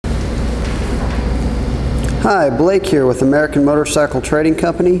Hi, Blake here with American Motorcycle Trading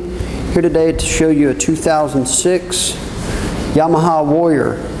Company. Here today to show you a 2006 Yamaha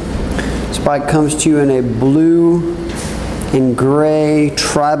Warrior. This bike comes to you in a blue and gray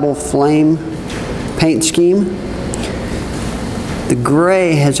tribal flame paint scheme. The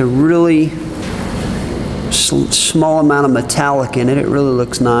gray has a really small amount of metallic in it. It really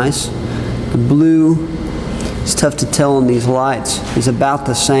looks nice. The blue, it's tough to tell in these lights, is about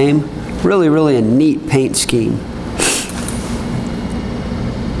the same. Really a neat paint scheme.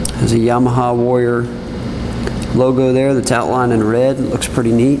 There's a Yamaha Warrior logo there that's outlined in red. It looks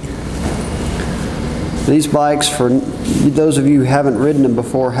pretty neat. These bikes, for those of you who haven't ridden them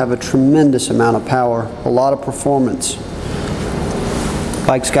before, have a tremendous amount of power, a lot of performance.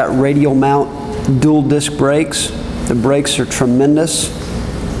 Bike's got radial mount dual disc brakes. The brakes are tremendous.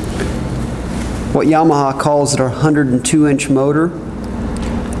 What Yamaha calls their 102-inch motor.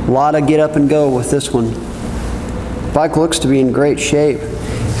 A lot of get up and go with this one. Bike looks to be in great shape.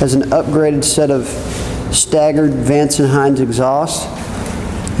 Has an upgraded set of staggered Vance and Hines exhausts,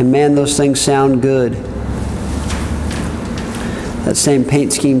 and man, those things sound good. That same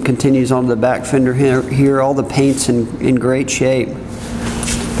paint scheme continues onto the back fender here. All the paint's in great shape.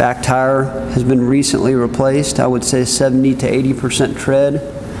 Back tire has been recently replaced. I would say 70 to 80% tread.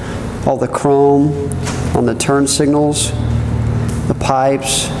 All the chrome on the turn signals, the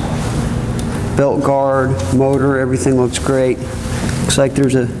pipes, belt guard, motor, everything looks great. Looks like there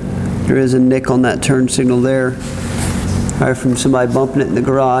is a nick on that turn signal there, right from somebody bumping it in the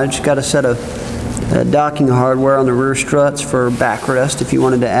garage. Got a set of docking hardware on the rear struts for backrest if you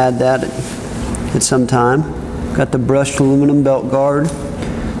wanted to add that at some time. Got the brushed aluminum belt guard,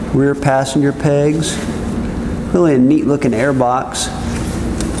 rear passenger pegs. Really a neat looking airbox.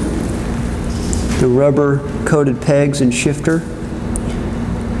 The rubber coated pegs and shifter.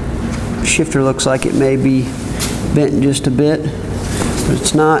 Shifter looks like it may be bent just a bit, but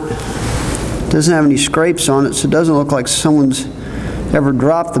it's not. It doesn't have any scrapes on it, so it doesn't look like someone's ever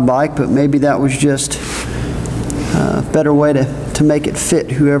dropped the bike, but maybe that was just a better way to make it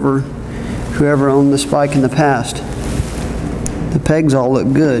fit whoever owned this bike in the past. The pegs all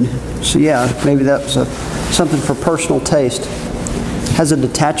look good, so yeah, maybe that's something for personal taste. Has a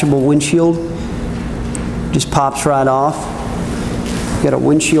detachable windshield, just pops right off. Got a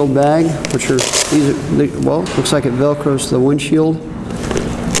windshield bag, which are well, looks like it velcros to the windshield,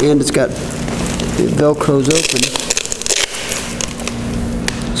 and it velcros open,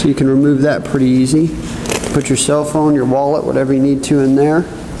 so you can remove that pretty easy. Put your cell phone, your wallet, whatever you need to in there.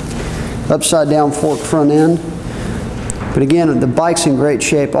 Upside down fork front end. But again, the bike's in great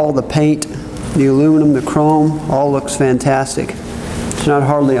shape. All the paint, the aluminum, the chrome, all looks fantastic. There's not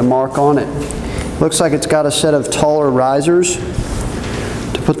hardly a mark on it. Looks like it's got a set of taller risers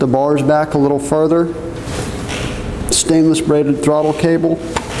to put the bars back a little further. Stainless braided throttle cable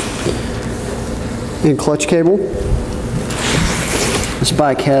and clutch cable. This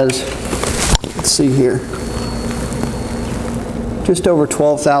bike has, let's see here, just over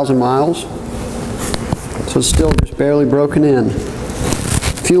 12,000 miles. So it's still just barely broken in.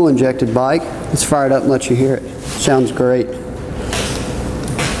 Fuel injected bike. Let's fire it up and let you hear it. Sounds great.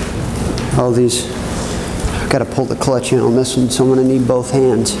 All these, I've got to pull the clutch in on this one, so I'm going to need both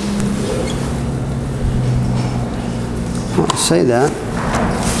hands. I want to say that.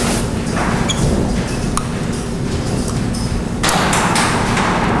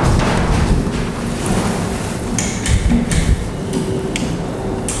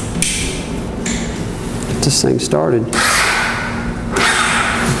 Get this thing started.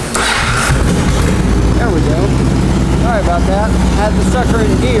 There we go. Sorry about that. I had the sucker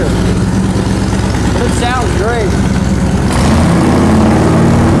in gear. But it sounds great.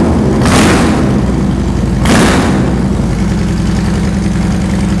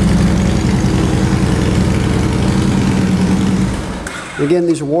 Again,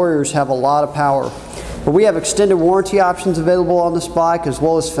 these Warriors have a lot of power. But we have extended warranty options available on this bike, as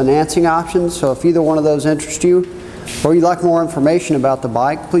well as financing options. So if either one of those interest you, or you'd like more information about the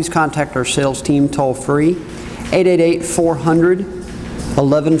bike, please contact our sales team toll free,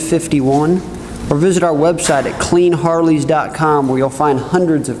 888-400-1151, or visit our website at cleanharleys.com, where you'll find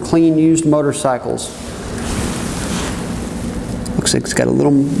hundreds of clean used motorcycles. Looks like it's got a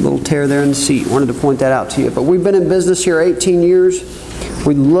little tear there in the seat. Wanted to point that out to you. But we've been in business here 18 years.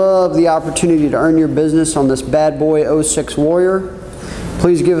 We'd love the opportunity to earn your business on this bad boy 06 Warrior.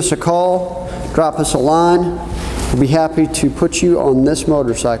 Please give us a call, drop us a line. We'll be happy to put you on this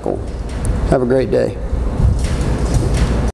motorcycle. Have a great day.